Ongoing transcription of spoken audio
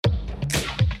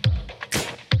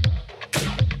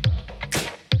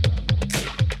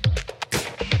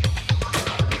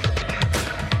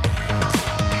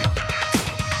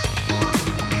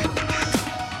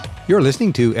You're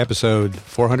listening to episode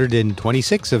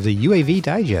 426 of the UAV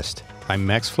Digest. I'm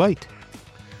Max Flight.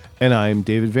 And I'm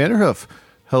David Vanderhoof.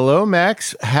 Hello,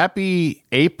 Max. Happy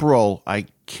April.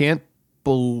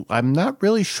 I'm not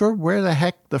really sure where the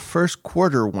heck the first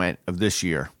quarter went of this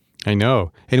year. I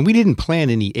know. And we didn't plan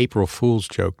any April Fool's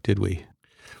joke, did we?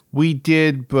 We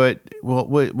did, but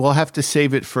we'll have to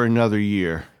save it for another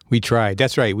year. We tried.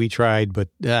 That's right. We tried, but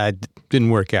it didn't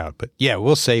work out. But yeah,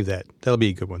 we'll save that. That'll be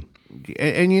a good one.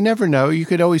 And you never know. You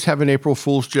could always have an April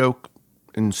Fool's joke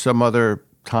in some other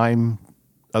time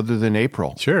other than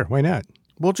April. Sure. Why not?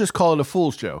 We'll just call it a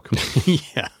fool's joke.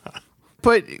 Yeah.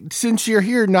 But since you're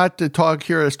here not to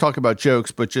hear us talk about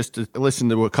jokes, but just to listen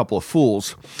to a couple of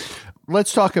fools,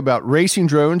 let's talk about racing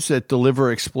drones that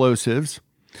deliver explosives,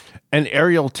 an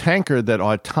aerial tanker that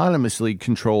autonomously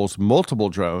controls multiple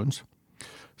drones,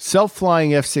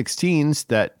 self-flying F-16s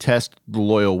that test the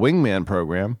Loyal Wingman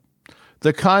program,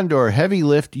 the Condor heavy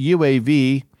lift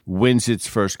UAV wins its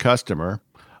first customer,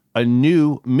 a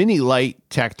new mini-light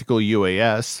tactical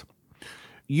UAS,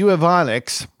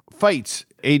 Uavonics fights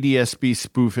ADS-B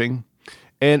spoofing,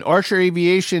 and Archer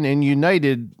Aviation and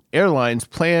United Airlines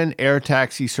plan air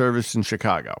taxi service in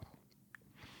Chicago.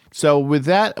 So with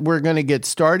that, we're going to get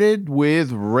started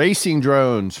with racing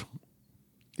drones.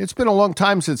 It's been a long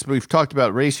time since we've talked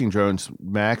about racing drones,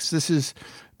 Max. This is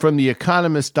from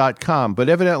theeconomist.com, but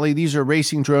evidently these are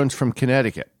racing drones from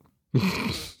Connecticut.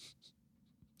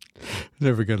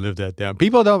 Never going to live that down.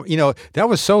 People don't, that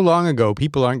was so long ago,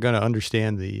 people aren't going to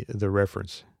understand the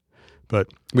reference.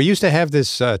 But we used to have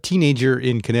this teenager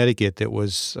in Connecticut that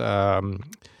was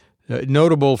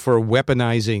notable for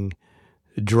weaponizing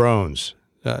drones.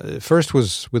 First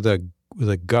was with a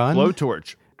gun.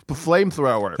 Blowtorch.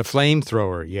 Flamethrower. The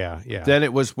flamethrower, yeah. Then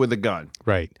it was with a gun.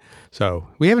 Right. So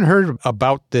we haven't heard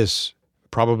about this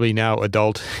probably now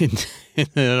adult in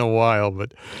a while,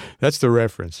 but that's the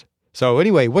reference. So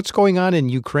anyway, what's going on in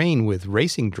Ukraine with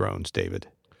racing drones, David?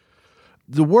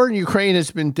 The war in Ukraine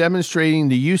has been demonstrating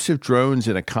the use of drones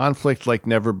in a conflict like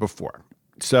never before.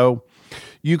 So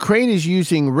Ukraine is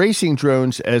using racing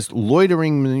drones as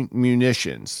loitering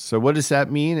munitions. So what does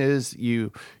that mean is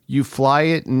you fly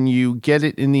it and you get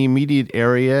it in the immediate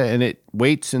area and it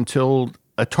waits until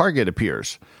a target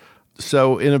appears.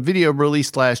 So in a video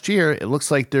released last year, it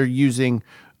looks like they're using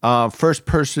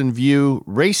first-person view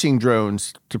racing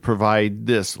drones to provide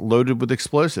this loaded with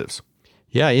explosives.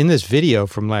 Yeah, in this video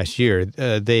from last year,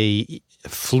 they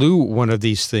flew one of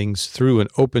these things through an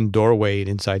open doorway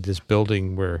inside this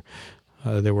building where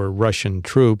there were Russian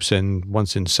troops, and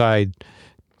once inside,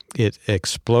 it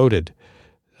exploded.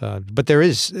 But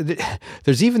there's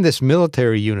even this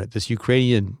military unit, this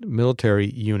Ukrainian military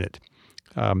unit,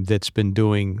 that's been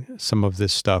doing some of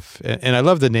this stuff. And I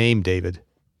love the name, David.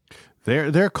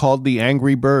 They're called the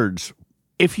Angry Birds.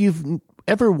 If you've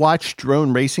ever watched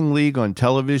Drone Racing League on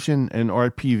television and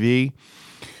RPG,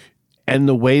 and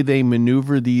the way they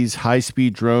maneuver these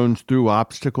high-speed drones through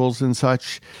obstacles and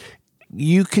such,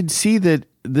 you could see that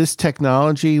this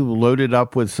technology loaded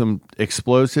up with some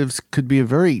explosives could be a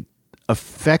very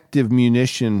effective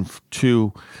munition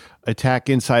to attack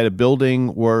inside a building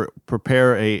or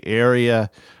prepare an area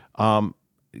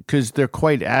because they're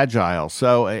quite agile.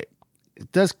 So it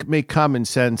does make common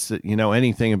sense that,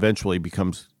 anything eventually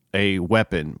becomes a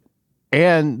weapon.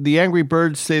 And the Angry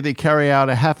Birds say they carry out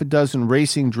a half a dozen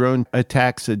racing drone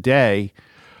attacks a day.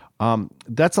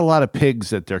 That's a lot of pigs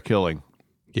that they're killing.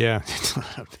 Yeah, it's a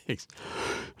lot of pigs.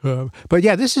 But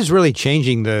yeah, this is really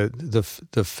changing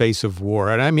the face of war.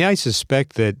 And I mean, I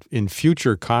suspect that in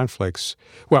future conflicts,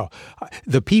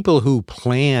 the people who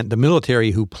plan, the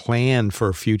military who plan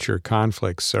for future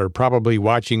conflicts are probably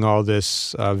watching all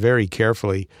this very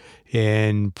carefully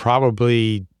and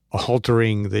probably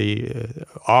altering the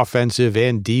offensive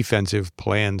and defensive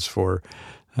plans for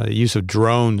the use of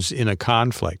drones in a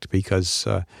conflict because,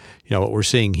 what we're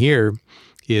seeing here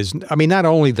is, not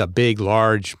only the big,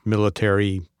 large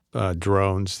military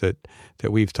drones that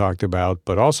we've talked about,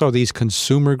 but also these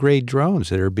consumer-grade drones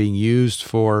that are being used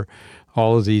for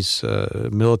all of these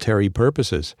military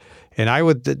purposes. And I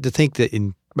would think that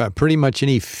in pretty much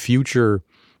any future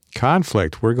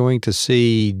conflict, we're going to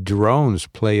see drones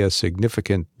play a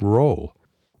significant role.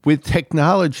 With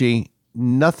technology,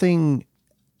 nothing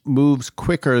moves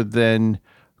quicker than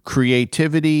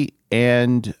creativity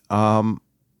and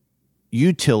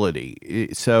utility.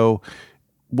 So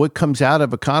what comes out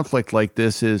of a conflict like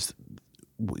this is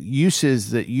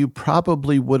uses that you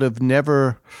probably would have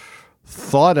never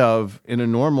thought of in a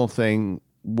normal thing,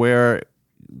 where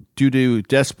due to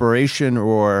desperation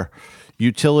or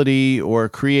utility or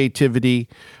creativity,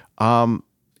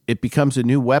 it becomes a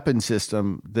new weapon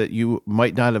system that you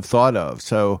might not have thought of.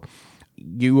 So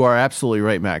you are absolutely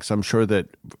right, Max. I'm sure that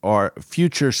our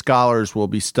future scholars will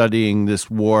be studying this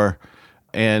war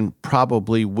and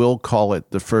probably will call it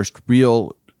the first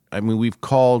real. I mean, we've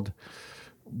called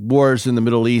wars in the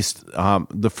Middle East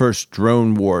the first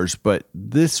drone wars, but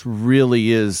this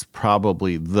really is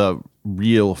probably the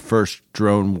real first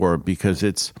drone war,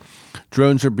 because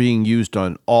drones are being used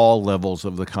on all levels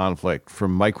of the conflict,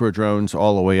 from micro drones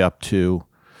all the way up to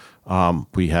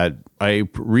we had a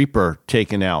Reaper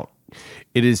taken out.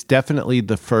 It is definitely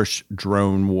the first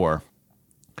drone war.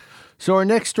 So our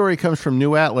next story comes from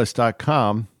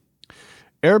newatlas.com.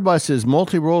 Airbus's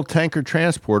multi-role tanker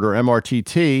transporter,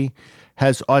 MRTT,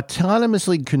 has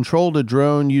autonomously controlled a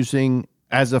drone using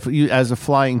as a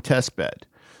flying test bed.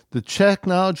 The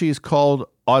technology is called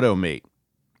Automate.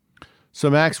 So,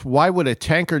 Max, why would a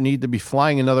tanker need to be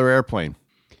flying another airplane?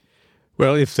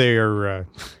 Well, if they are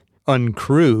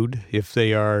uncrewed, if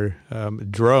they are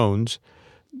drones,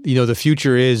 the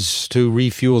future is to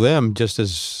refuel them just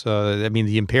as,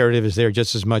 the imperative is there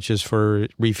just as much as for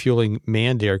refueling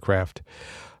manned aircraft.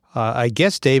 I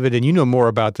guess, David, and you know more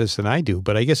about this than I do,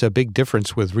 but I guess a big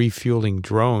difference with refueling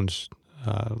drones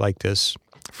like this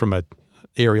from an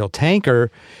aerial tanker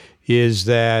is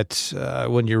that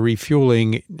when you're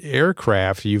refueling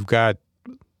aircraft, you've got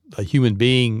a human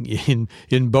being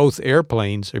in both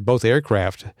airplanes or both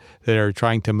aircraft that are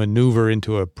trying to maneuver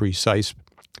into a precise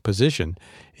position.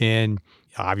 And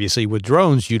obviously with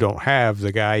drones, you don't have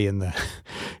the guy in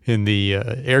the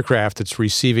aircraft that's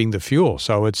receiving the fuel.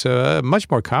 So it's a much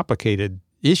more complicated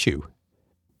issue.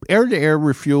 Air-to-air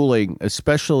refueling,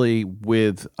 especially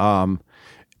with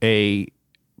a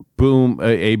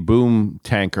boom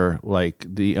tanker like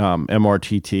the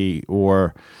MRTT,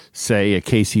 or say a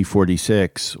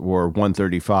KC-46 or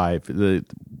 135,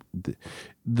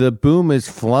 the boom is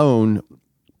flown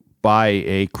by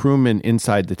a crewman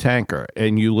inside the tanker,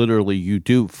 and you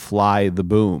do fly the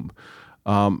boom.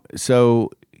 So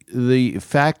the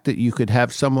fact that you could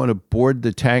have someone aboard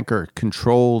the tanker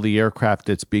control the aircraft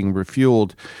that's being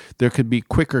refueled, there could be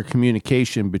quicker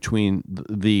communication between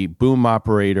the boom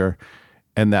operator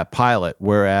and that pilot,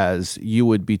 whereas you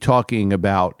would be talking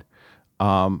about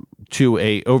to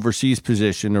a overseas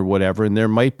position or whatever, and there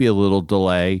might be a little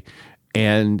delay,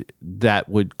 and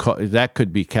that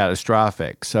could be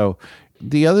catastrophic. So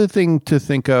the other thing to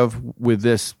think of with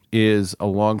this is a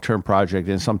long-term project,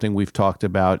 and something we've talked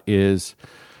about is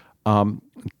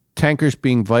tankers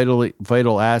being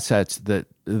vital assets, that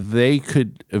they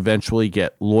could eventually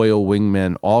get loyal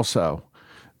wingmen also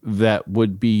that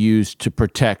would be used to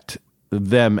protect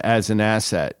them as an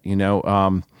asset.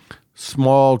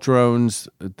 Small drones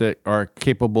that are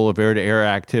capable of air-to-air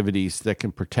activities that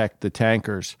can protect the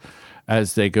tankers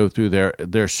as they go through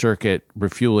their circuit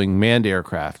refueling manned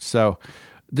aircraft. So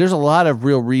there's a lot of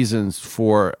real reasons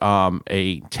for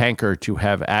a tanker to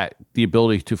have the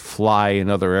ability to fly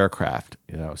another aircraft.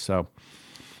 So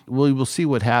we will see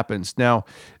what happens. Now,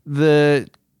 the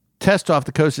test off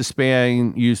the coast of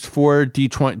Spain used 4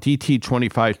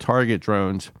 DT-25 target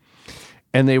drones,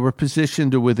 and they were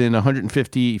positioned to within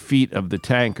 150 feet of the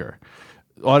tanker.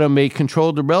 Automate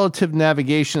controlled the relative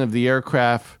navigation of the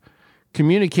aircraft,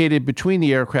 communicated between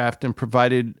the aircraft, and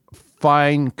provided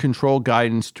fine control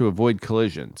guidance to avoid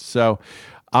collisions. So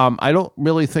I don't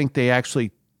really think they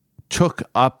actually took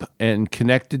up and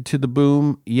connected to the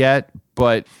boom yet,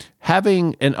 but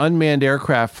having an unmanned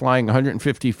aircraft flying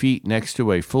 150 feet next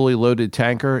to a fully loaded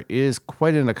tanker is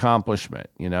quite an accomplishment.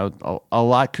 A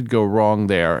lot could go wrong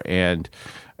there. And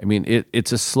I mean,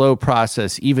 it's a slow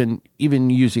process, even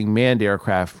using manned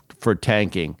aircraft for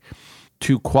tanking.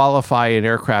 To qualify an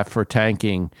aircraft for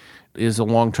tanking is a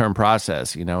long-term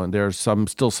process, and there's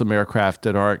still some aircraft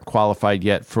that aren't qualified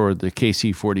yet for the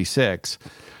KC-46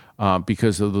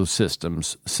 because of those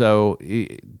systems. So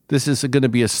this is going to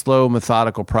be a slow,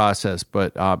 methodical process,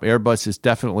 but Airbus is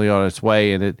definitely on its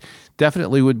way, and it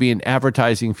definitely would be an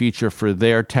advertising feature for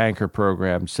their tanker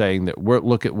program, saying that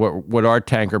look at what our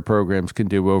tanker programs can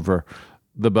do over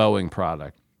the Boeing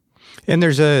product. And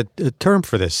there's a term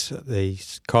for this. They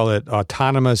call it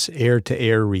autonomous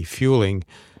air-to-air refueling,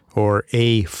 or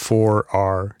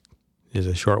A4R is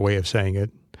a short way of saying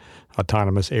it,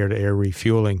 autonomous air-to-air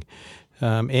refueling.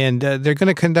 And they're going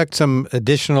to conduct some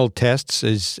additional tests,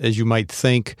 as you might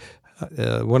think.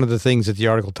 One of the things that the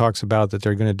article talks about that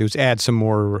they're going to do is add some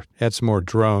more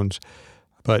drones,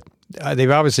 but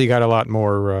they've obviously got a lot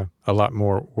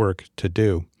more work to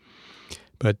do.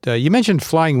 But you mentioned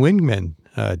flying wingmen,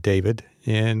 David,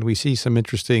 and we see some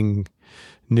interesting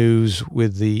news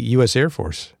with the U.S. Air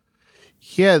Force.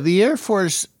 Yeah, the Air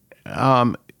Force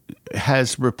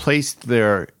has replaced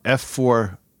their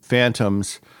F-4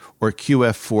 Phantoms or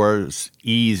QF-4s,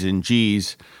 Es and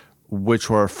Gs, which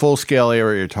were full-scale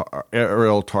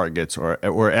aerial targets or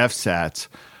FSATs,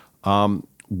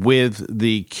 with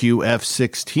the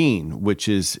QF-16, which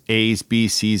is A's,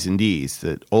 B's, C's, and D's.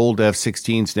 That old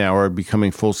F-16s now are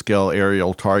becoming full-scale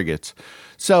aerial targets.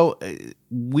 So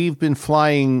we've been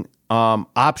flying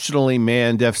optionally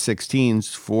manned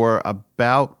F-16s for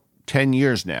about 10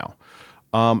 years now.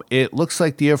 It looks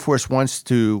like the Air Force wants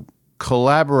to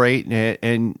collaborate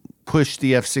and push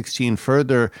the F-16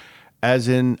 further, as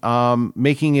in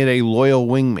making it a loyal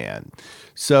wingman.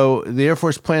 So the Air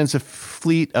Force plans a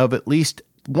fleet of at least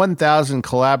 1,000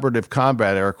 collaborative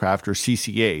combat aircraft, or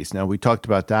CCAs. Now, we talked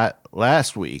about that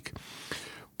last week,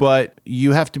 but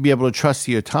you have to be able to trust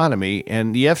the autonomy,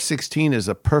 and the F-16 is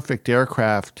a perfect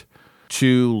aircraft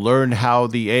to learn how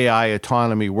the AI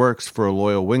autonomy works for a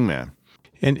loyal wingman.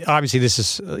 And obviously, this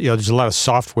is there's a lot of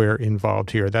software involved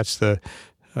here. That's the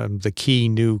key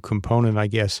new component, I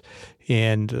guess.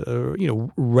 And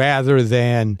rather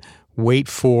than wait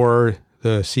for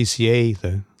the CCA,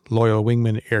 the loyal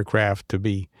wingman aircraft, to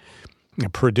be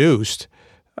produced,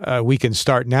 we can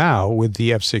start now with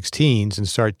the F-16s and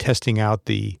start testing out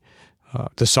the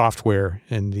software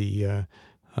and the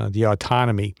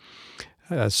autonomy.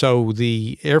 So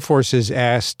the Air Force has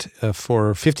asked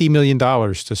for $50 million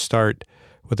to start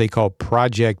what they call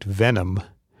Project Venom,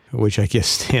 which I guess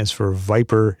stands for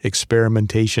Viper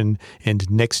Experimentation and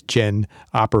Next Gen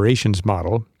Operations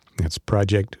Model. That's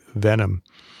Project Venom.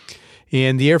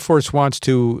 And the Air Force wants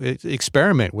to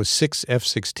experiment with 6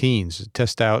 F-16s,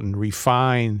 test out and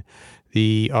refine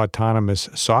the autonomous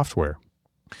software.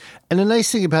 And the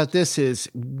nice thing about this is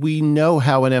we know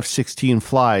how an F-16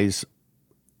 flies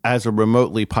as a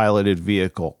remotely piloted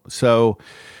vehicle. So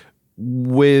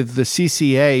with the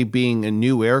CCA being a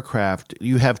new aircraft,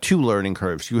 you have 2 learning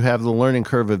curves. You have the learning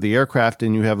curve of the aircraft,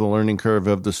 and you have the learning curve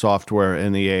of the software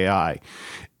and the AI.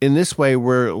 In this way,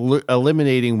 we're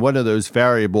eliminating one of those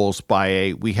variables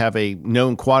we have a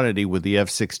known quantity with the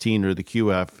F-16 or the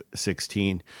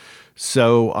QF-16.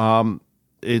 So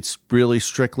it's really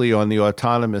strictly on the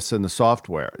autonomous and the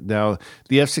software. Now,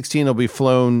 the F-16 will be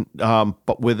flown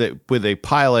with a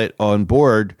pilot on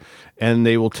board, and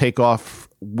they will take off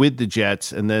with the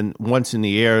jets, and then once in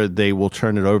the air, they will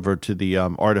turn it over to the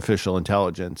artificial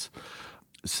intelligence.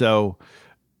 So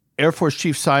Air Force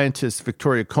Chief Scientist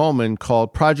Victoria Coleman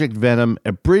called Project Venom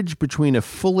a bridge between a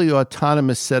fully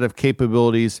autonomous set of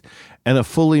capabilities and a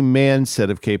fully manned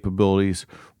set of capabilities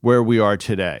where we are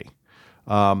today.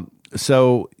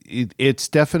 So it's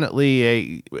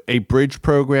definitely a bridge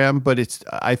program, but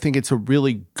I think it's a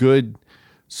really good,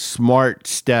 smart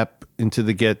step into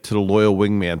get to the loyal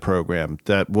wingman program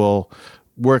that will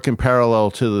work in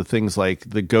parallel to the things like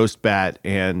the Ghost Bat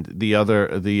and the other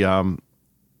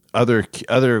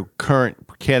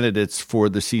current candidates for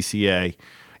the CCA.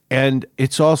 And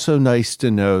it's also nice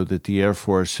to know that the Air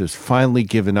Force has finally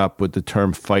given up with the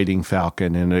term Fighting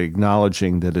Falcon and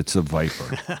acknowledging that it's a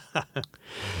Viper.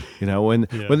 When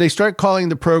they start calling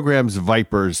the programs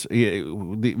Vipers,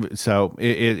 so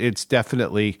it's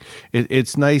definitely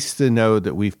it's nice to know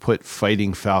that we've put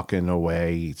Fighting Falcon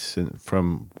away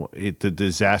from the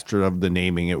disaster of the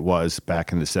naming it was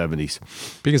back in the 70s.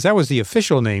 Because that was the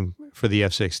official name for the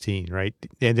F-16, right?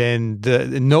 And then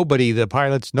the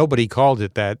pilots, nobody called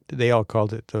it that. They all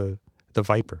called it the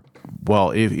Viper. Well,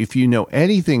 if you know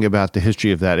anything about the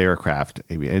history of that aircraft,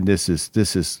 and this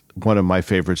is one of my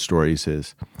favorite stories,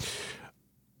 is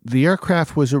the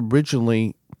aircraft was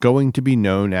originally going to be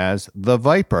known as the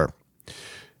Viper.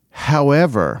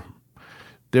 However,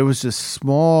 there was a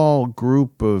small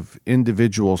group of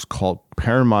individuals called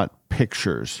Paramount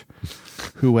Pictures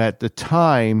who at the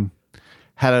time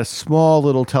had a small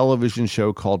little television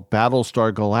show called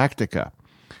Battlestar Galactica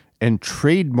and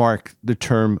trademarked the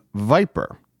term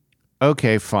Viper.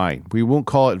 Okay, fine. We won't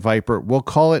call it Viper. We'll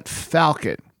call it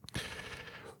Falcon.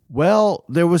 Well,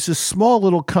 there was a small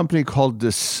little company called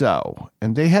Dassault,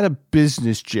 and they had a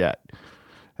business jet,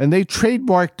 and they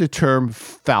trademarked the term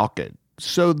Falcon.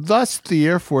 So thus the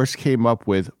Air Force came up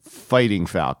with Fighting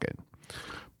Falcon.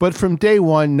 But from day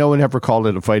one, no one ever called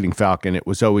it a Fighting Falcon. It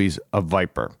was always a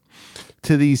Viper.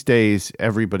 To these days,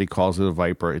 everybody calls it a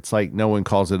Viper. It's like no one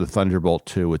calls it a Thunderbolt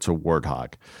 2. It's a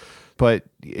Warthog. But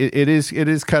it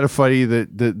is kind of funny that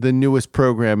the newest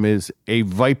program is a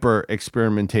Viper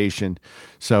experimentation.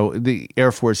 So the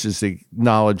Air Force is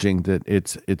acknowledging that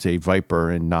it's a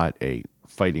Viper and not a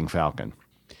Fighting Falcon.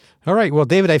 All right. Well,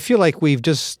 David, I feel like we've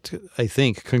just,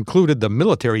 concluded the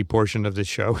military portion of the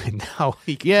show. And now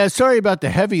Yeah, sorry about the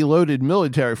heavy loaded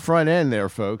military front end there,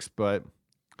 folks, but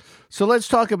So let's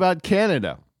talk about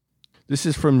Canada. This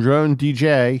is from Drone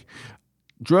DJ.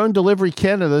 Drone Delivery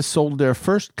Canada sold their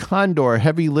first Condor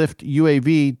heavy lift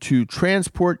UAV to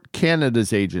Transport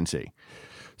Canada's agency.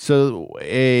 So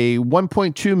a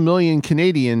 1.2 million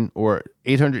Canadian or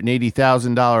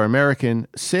 $880,000 American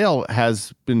sale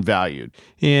has been valued.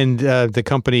 And the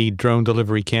company Drone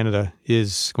Delivery Canada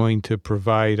is going to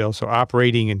provide also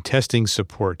operating and testing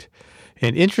support.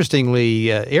 And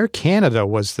interestingly, Air Canada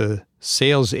was the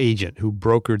sales agent who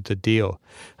brokered the deal.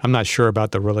 I'm not sure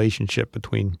about the relationship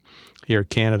between Air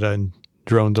Canada and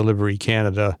Drone Delivery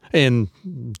Canada and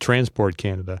Transport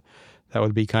Canada. That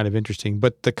would be kind of interesting.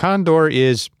 But the Condor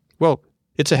is, well,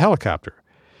 it's a helicopter.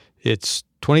 It's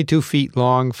 22 feet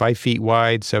long, 5 feet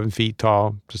wide, 7 feet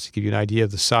tall, just to give you an idea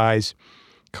of the size.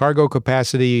 Cargo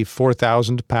capacity,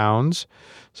 4,000 pounds.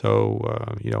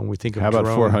 So, when we think of How about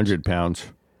drones, 400 pounds?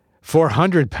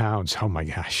 400 pounds. Oh, my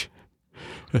gosh.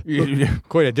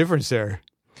 Quite a difference there.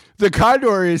 The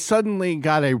Condor has suddenly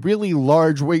got a really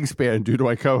large wingspan due to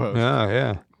my co-host.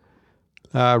 Oh,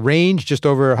 yeah. Range, just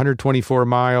over 124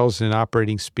 miles, and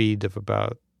operating speed of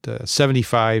about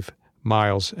 75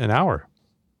 miles an hour.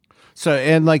 So,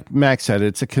 and like Max said,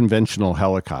 it's a conventional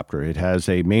helicopter. It has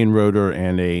a main rotor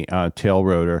and a tail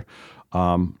rotor.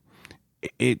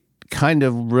 It kind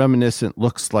of reminiscent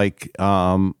looks like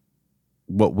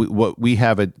what we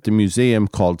have at the museum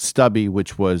called Stubby,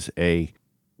 which was a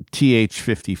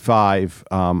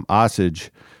TH-55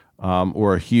 Osage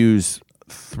or a Hughes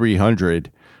 300,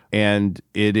 and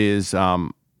it is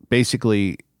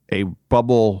basically a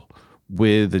bubble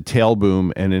with a tail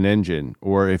boom and an engine,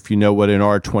 or if you know what an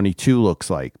R-22 looks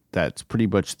like, that's pretty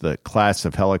much the class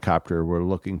of helicopter we're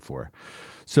looking for.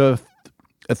 So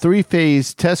a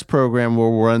 3-phase test program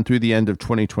will run through the end of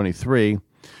 2023.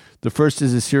 The first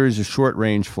is a series of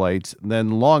short-range flights,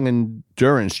 then long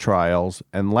endurance trials,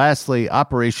 and lastly,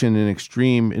 operation in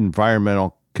extreme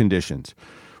environmental conditions,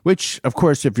 which, of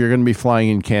course, if you're going to be flying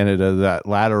in Canada, that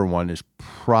latter one is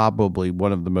probably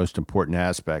one of the most important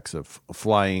aspects of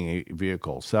flying a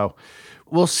vehicle. So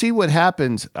we'll see what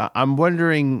happens. I'm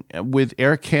wondering, with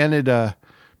Air Canada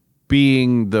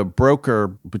being the broker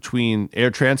between Air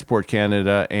Transport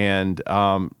Canada and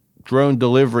Drone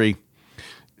Delivery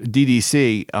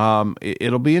DDC,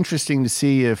 it'll be interesting to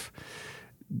see if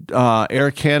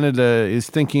Air Canada is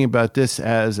thinking about this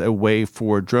as a way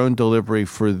for drone delivery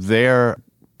for their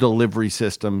delivery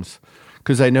systems,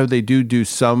 because I know they do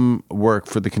some work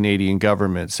for the Canadian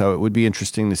government. So it would be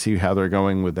interesting to see how they're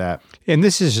going with that. And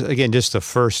this is, again, just the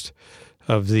first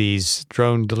of these.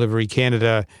 Drone Delivery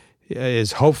Canada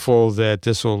is hopeful that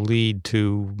this will lead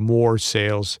to more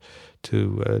sales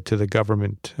to the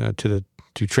government, to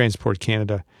Transport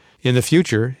Canada in the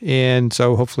future. And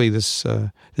so hopefully this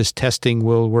testing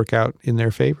will work out in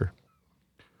their favor.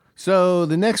 So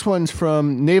the next one's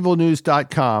from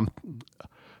navalnews.com.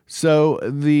 So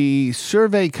the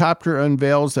Survey Copter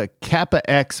unveils a Kappa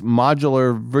X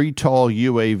modular VTOL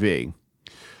UAV.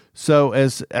 So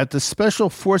as at the Special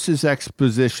Forces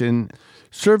Exposition,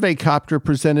 Survey Copter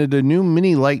presented a new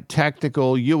mini light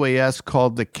tactical UAS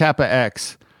called the Kappa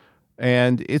X,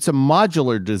 and it's a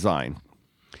modular design.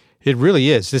 It really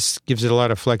is. This gives it a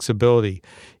lot of flexibility,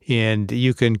 and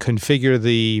you can configure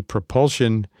the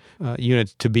propulsion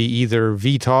unit to be either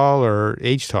VTOL or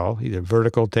HTOL, either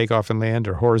vertical takeoff and land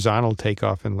or horizontal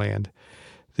takeoff and land.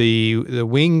 The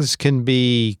wings can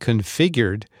be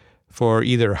configured for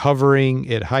either hovering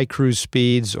at high cruise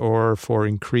speeds or for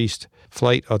increased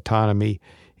flight autonomy,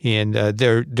 and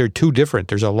they're two different.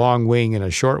 There's a long wing and a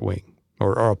short wing,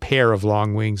 or a pair of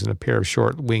long wings and a pair of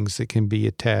short wings that can be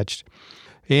attached.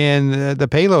 And the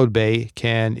payload bay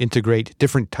can integrate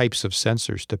different types of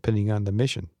sensors depending on the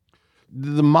mission.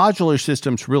 The modular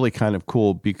system's really kind of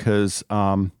cool because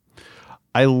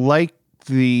I like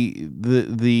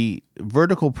the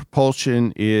vertical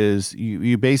propulsion is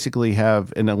you basically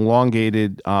have an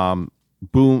elongated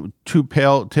boom, two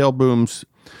tail booms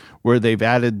where they've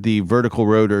added the vertical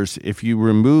rotors. If you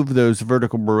remove those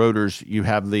vertical rotors, you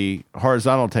have the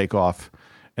horizontal takeoff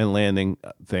and landing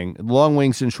thing, long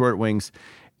wings and short wings.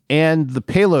 And the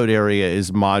payload area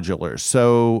is modular.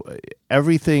 So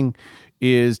everything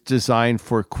is designed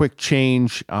for quick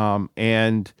change,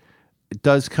 and it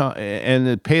does and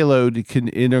the payload can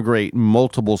integrate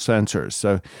multiple sensors.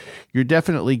 So you're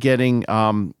definitely getting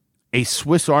a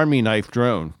Swiss Army knife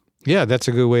drone. Yeah, that's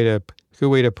a good way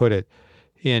to put it.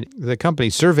 And the company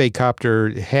Survey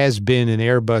Copter has been an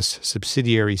Airbus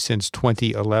subsidiary since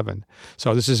 2011.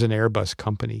 So this is an Airbus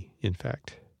company, in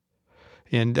fact.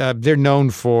 And they're known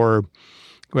for,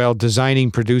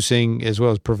 designing, producing, as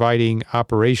well as providing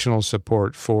operational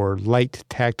support for light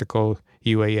tactical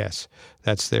UAS.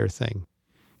 That's their thing.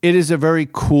 It is a very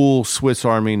cool Swiss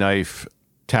Army knife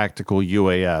tactical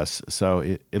UAS.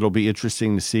 So it'll be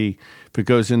interesting to see if it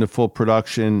goes into full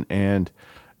production, and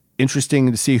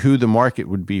interesting to see who the market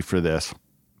would be for this.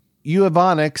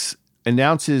 Avionix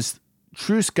announces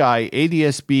True Sky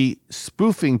ADS-B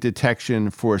spoofing detection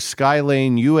for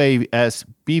Skylane UAS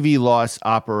BV loss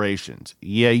operations.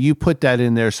 Yeah, you put that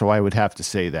in there, so I would have to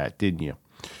say that, didn't you?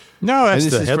 No, that's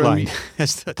the headline.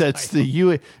 That's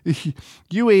the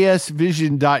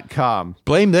UASvision.com.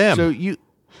 Blame them. So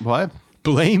what?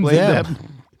 Blame them.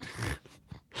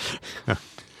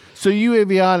 So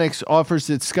Avionix offers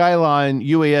its Skyline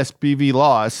UAS BV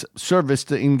loss service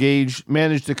to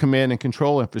manage the command and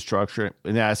control infrastructure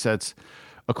and assets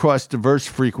across diverse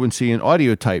frequency and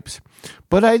audio types.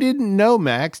 But I didn't know,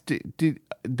 Max,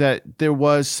 that there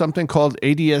was something called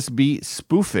ADS-B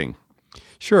spoofing.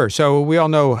 Sure. So we all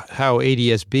know how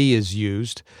ADS-B is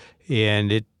used,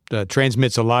 and it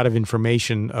transmits a lot of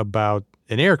information about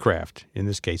an aircraft, in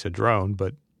this case a drone,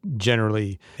 but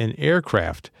generally an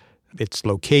aircraft, its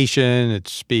location,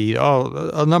 its speed,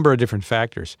 a number of different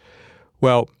factors.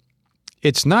 Well,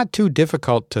 it's not too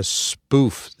difficult to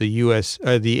spoof the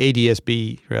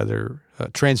ADS-B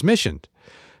transmission,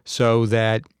 so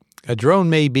that a drone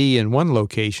may be in one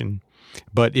location,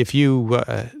 but if you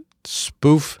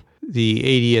spoof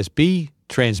the ADS-B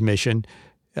transmission,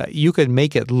 you could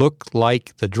make it look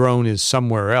like the drone is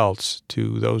somewhere else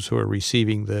to those who are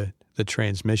receiving the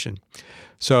transmission.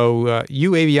 So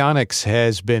Avionix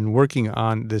has been working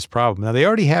on this problem. Now, they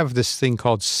already have this thing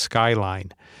called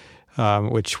Skyline,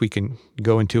 which we can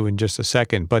go into in just a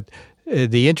second. But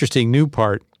the interesting new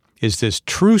part is this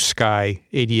True Sky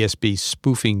ADS-B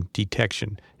spoofing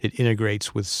detection. It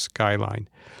integrates with Skyline.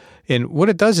 And what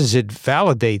it does is it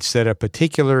validates that a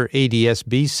particular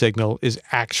ADS-B signal is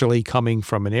actually coming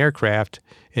from an aircraft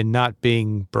and not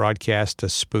being broadcast to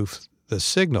spoof the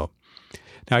signal.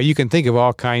 Now, you can think of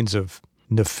all kinds of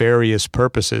nefarious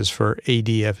purposes for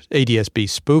ADS-B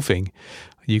spoofing.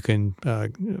 You can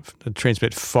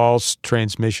transmit false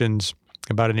transmissions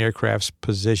about an aircraft's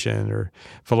position or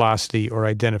velocity or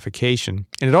identification.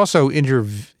 And it also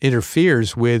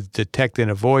interferes with detect and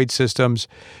avoid systems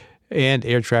and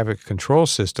air traffic control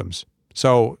systems.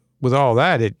 So with all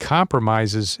that, it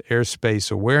compromises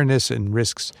airspace awareness and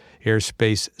risks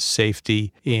airspace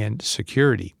safety and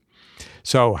security.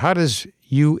 So how does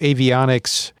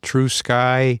Avionix True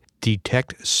Sky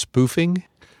detect spoofing?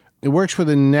 It works with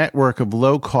a network of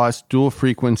low-cost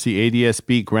dual-frequency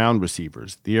ADS-B ground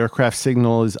receivers. The aircraft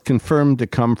signal is confirmed to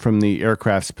come from the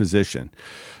aircraft's position.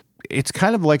 It's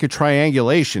kind of like a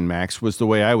triangulation, Max, was the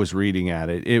way I was reading at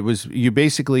it. You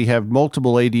basically have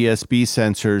multiple ADS-B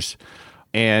sensors,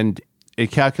 and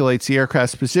it calculates the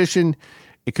aircraft's position.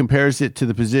 It compares it to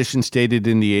the position stated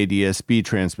in the ADS-B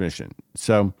transmission.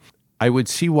 So I would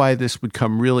see why this would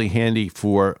come really handy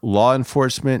for law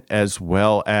enforcement as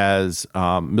well as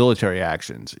military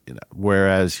actions,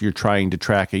 whereas you're trying to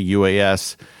track a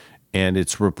UAS and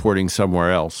it's reporting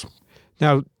somewhere else.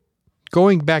 Now,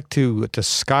 going back to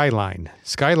Skyline.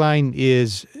 Skyline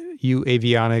is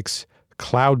Avionix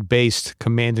cloud-based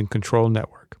command and control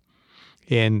network.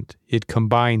 And it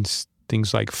combines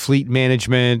things like fleet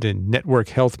management and network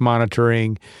health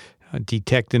monitoring,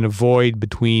 detect and avoid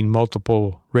between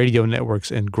multiple radio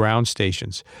networks and ground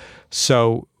stations.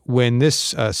 So when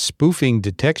this spoofing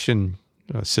detection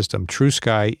system, True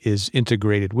Sky, is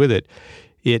integrated with it,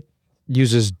 it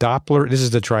uses Doppler. This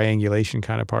is the triangulation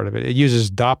kind of part of it. It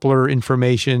uses Doppler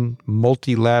information,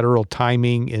 multilateral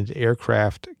timing, and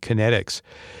aircraft kinetics.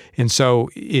 And so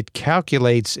it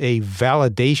calculates a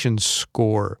validation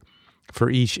score for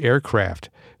each aircraft,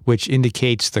 which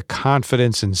indicates the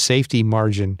confidence and safety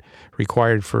margin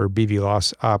required for BV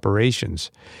loss operations.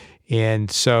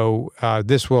 And so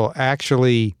this will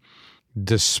actually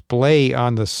display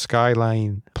on the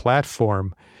Skyline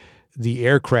platform the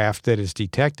aircraft that is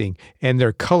detecting, and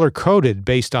they're color-coded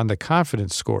based on the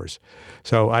confidence scores.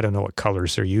 So I don't know what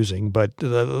colors they're using, but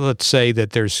let's say that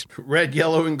there's red,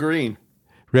 yellow, and green.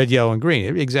 Red, yellow, and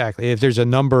green. Exactly. If there's a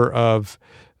number of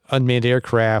unmanned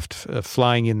aircraft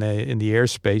flying in the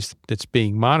airspace that's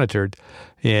being monitored,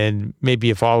 and maybe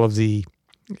if all of the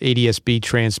ADS-B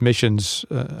transmissions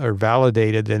are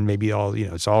validated, then maybe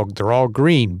they're all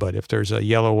green. But if there's a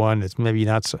yellow one, it's maybe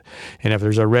not so. And if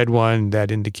there's a red one,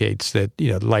 that indicates that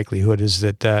the likelihood is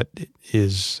that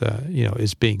is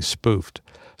being spoofed.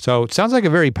 So it sounds like a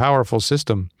very powerful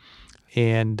system,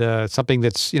 and something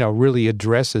that's really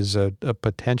addresses a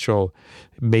potential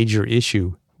major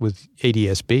issue with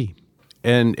ADS-B.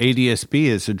 And ADS-B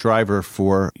is a driver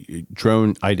for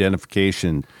drone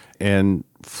identification, and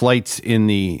flights in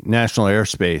the national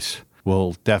airspace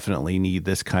will definitely need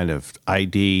this kind of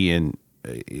ID, and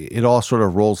it all sort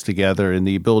of rolls together, and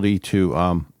the ability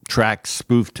to track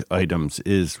spoofed items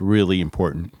is really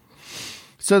important.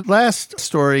 So last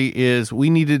story is, we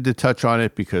needed to touch on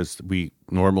it because we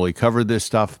normally cover this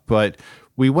stuff, but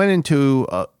we went into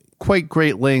quite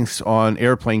great lengths on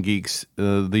Airplane Geeks,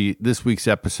 this week's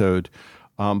episode.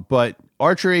 But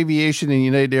Archer Aviation and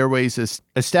United Airways has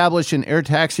established an air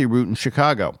taxi route in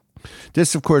Chicago.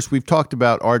 This, of course, we've talked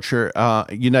about Archer,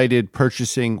 United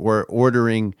purchasing or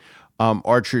ordering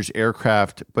Archer's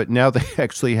aircraft, but now they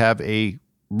actually have a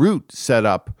route set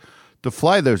up to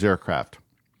fly those aircraft.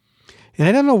 And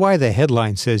I don't know why the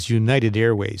headline says United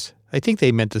Airways. I think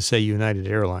they meant to say United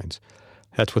Airlines.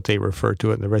 That's what they refer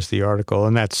to it in the rest of the article,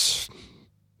 and that's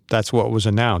what was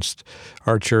announced.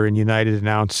 Archer and United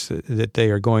announced that they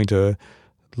are going to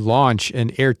launch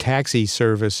an air taxi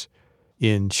service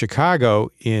in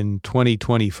Chicago in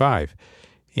 2025.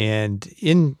 And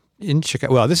in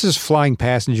Chicago, well, this is flying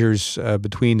passengers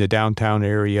between the downtown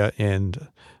area and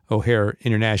O'Hare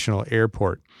International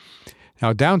Airport.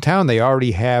 Now, downtown, they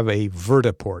already have a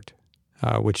vertiport,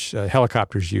 which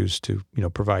helicopters use to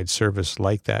provide service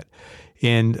like that.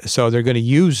 And so they're going to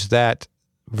use that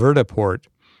vertiport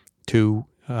to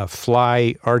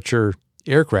fly Archer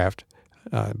aircraft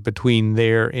between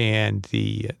there and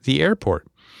the airport.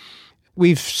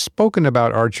 We've spoken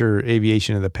about Archer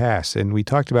Aviation in the past, and we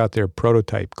talked about their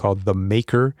prototype called the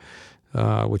Maker,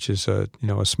 which is a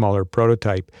smaller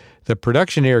prototype. The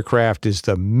production aircraft is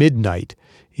the Midnight,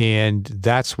 and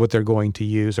that's what they're going to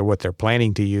use, or what they're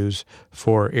planning to use,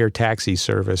 for air taxi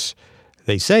service,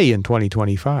 they say, in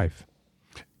 2025.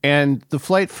 And the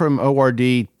flight from ORD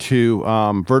to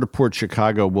Vertiport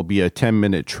Chicago will be a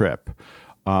 10-minute trip.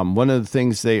 One of the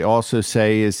things they also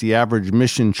say is the average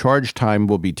mission charge time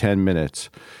will be 10 minutes.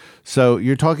 So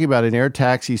you're talking about an air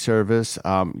taxi service.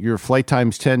 Your flight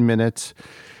time's 10 minutes.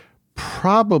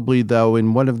 Probably, though,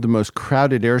 in one of the most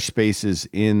crowded airspaces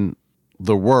in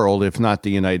the world, if not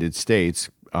the United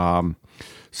States.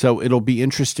 So it'll be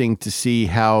interesting to see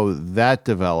how that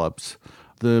develops.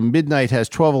 The Midnight has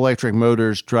 12 electric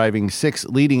motors driving 6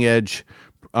 leading-edge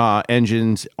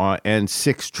engines and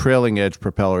 6 trailing-edge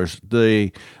propellers.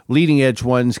 The leading-edge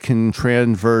ones can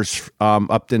transverse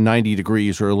up to 90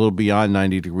 degrees or a little beyond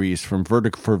 90 degrees for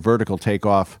vertical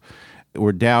takeoff,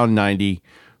 or down 90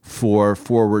 for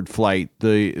forward flight.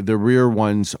 The rear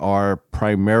ones are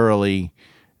primarily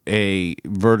a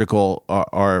vertical,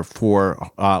 are for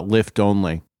lift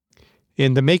only.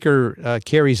 And the Maker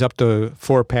carries up to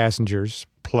 4 passengers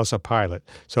plus a pilot.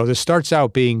 So this starts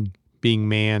out being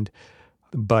manned,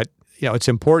 but it's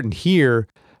important here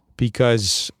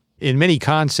because in many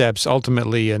concepts,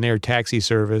 ultimately an air taxi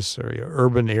service or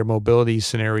urban air mobility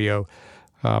scenario,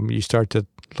 you start to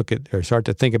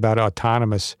think about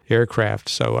autonomous aircraft.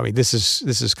 So I mean, this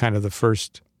is kind of the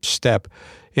first step.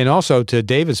 And also, to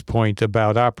David's point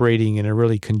about operating in a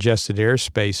really congested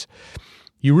airspace,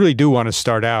 you really do want to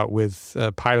start out with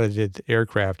piloted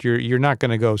aircraft. You're not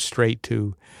going to go straight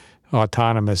to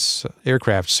autonomous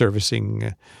aircraft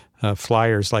servicing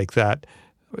flyers like that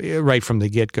right from the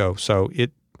get-go. So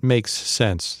it makes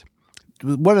sense.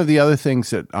 One of the other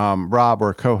things that Rob,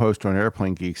 our co-host on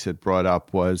Airplane Geeks, had brought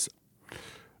up was,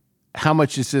 how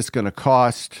much is this going to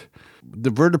cost?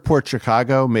 The Vertiport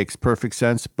Chicago makes perfect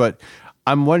sense, but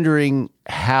I'm wondering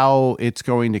how it's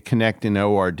going to connect in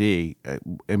ORD.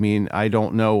 I mean, I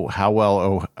don't know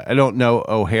I don't know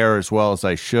O'Hare as well as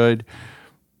I should,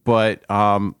 but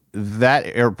that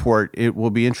airport, it will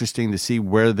be interesting to see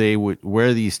where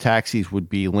these taxis would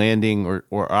be landing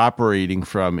or operating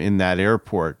from in that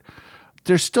airport.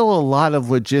 There's still a lot of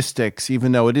logistics,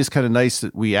 even though it is kind of nice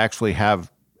that we actually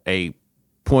have a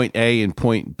point A and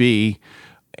point B,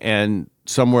 and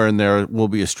somewhere in there will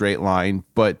be a straight line,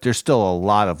 but there's still a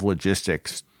lot of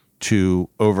logistics to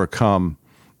overcome,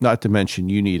 not to mention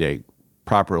you need a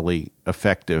properly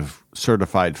effective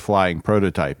certified flying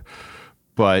prototype.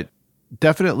 But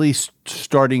definitely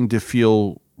starting to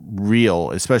feel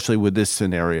real, especially with this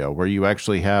scenario where you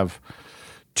actually have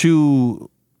 2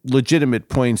 legitimate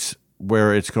points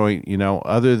where it's going,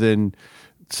 other than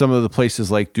some of the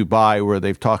places like Dubai where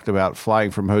they've talked about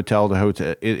flying from hotel to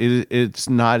hotel. It's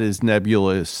not as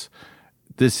nebulous.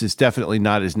 This is definitely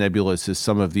not as nebulous as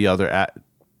some of the other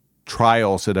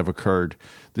trials that have occurred.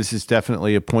 This is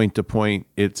definitely a point-to-point.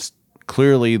 It's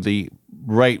clearly the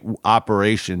right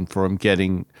operation from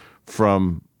getting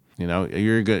from,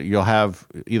 you'll have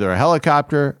either a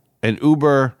helicopter, an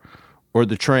Uber, or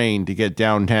the train to get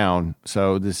downtown.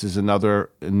 So this is another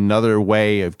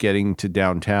way of getting to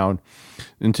downtown,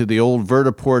 into the old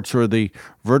vertiports, or the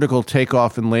vertical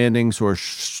takeoff and landings, or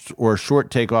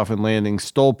short takeoff and landings,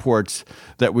 STOL ports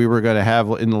that we were going to have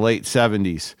in the late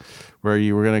 70s, where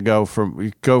you were going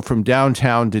to go from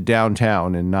downtown to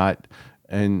downtown, and not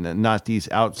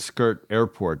these outskirt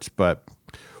airports. But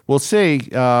we'll see.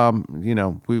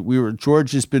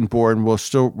 George has been born. We're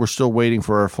still waiting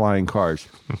for our flying cars.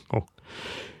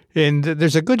 And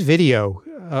there's a good video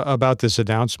about this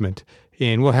announcement,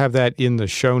 and we'll have that in the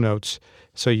show notes.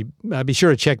 So you be sure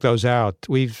to check those out.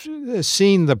 We've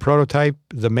seen the prototype,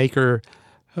 the Maker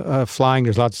flying.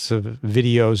 There's lots of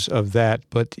videos of that.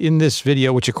 But in this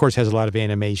video, which of course has a lot of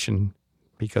animation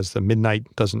because the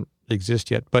Midnight doesn't exist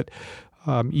yet, but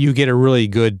you get a really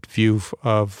good view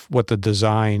of what the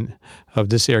design of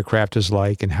this aircraft is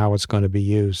like and how it's going to be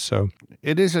used. So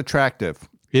it is attractive.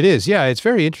 It is, yeah. It's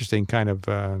very interesting, kind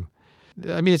of.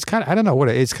 It's kind of, I don't know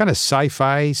it's kind of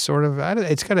sci-fi, sort of.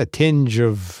 It's got a tinge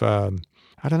of,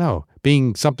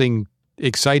 being something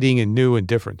exciting and new and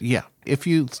different. Yeah. If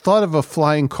you thought of a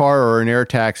flying car or an air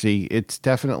taxi, it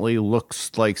definitely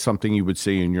looks like something you would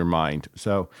see in your mind.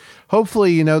 So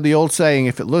hopefully, the old saying,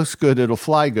 if it looks good, it'll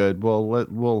fly good.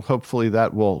 Well, hopefully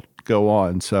that will go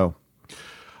on. So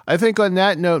I think on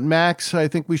that note, Max, I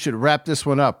think we should wrap this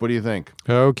one up. What do you think?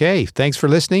 Okay. Thanks for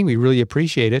listening. We really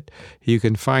appreciate it. You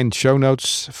can find show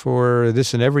notes for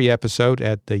this and every episode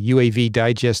at the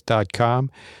uavdigest.com.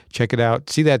 Check it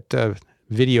out. See that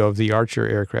video of the Archer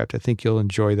aircraft. I think you'll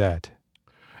enjoy that.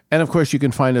 And of course, you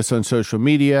can find us on social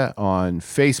media, on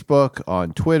Facebook,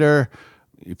 on Twitter,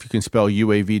 if you can spell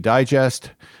UAV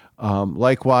Digest.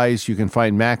 Likewise, you can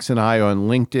find Max and I on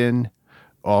LinkedIn.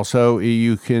 Also,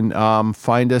 you can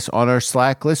find us on our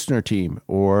Slack listener team,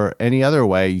 or any other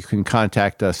way you can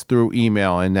contact us through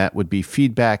email, and that would be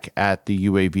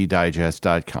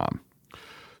feedback@theuavdigest.com.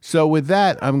 So with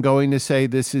that, I'm going to say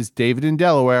this is David in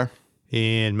Delaware.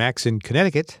 And Max in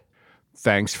Connecticut.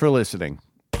 Thanks for listening.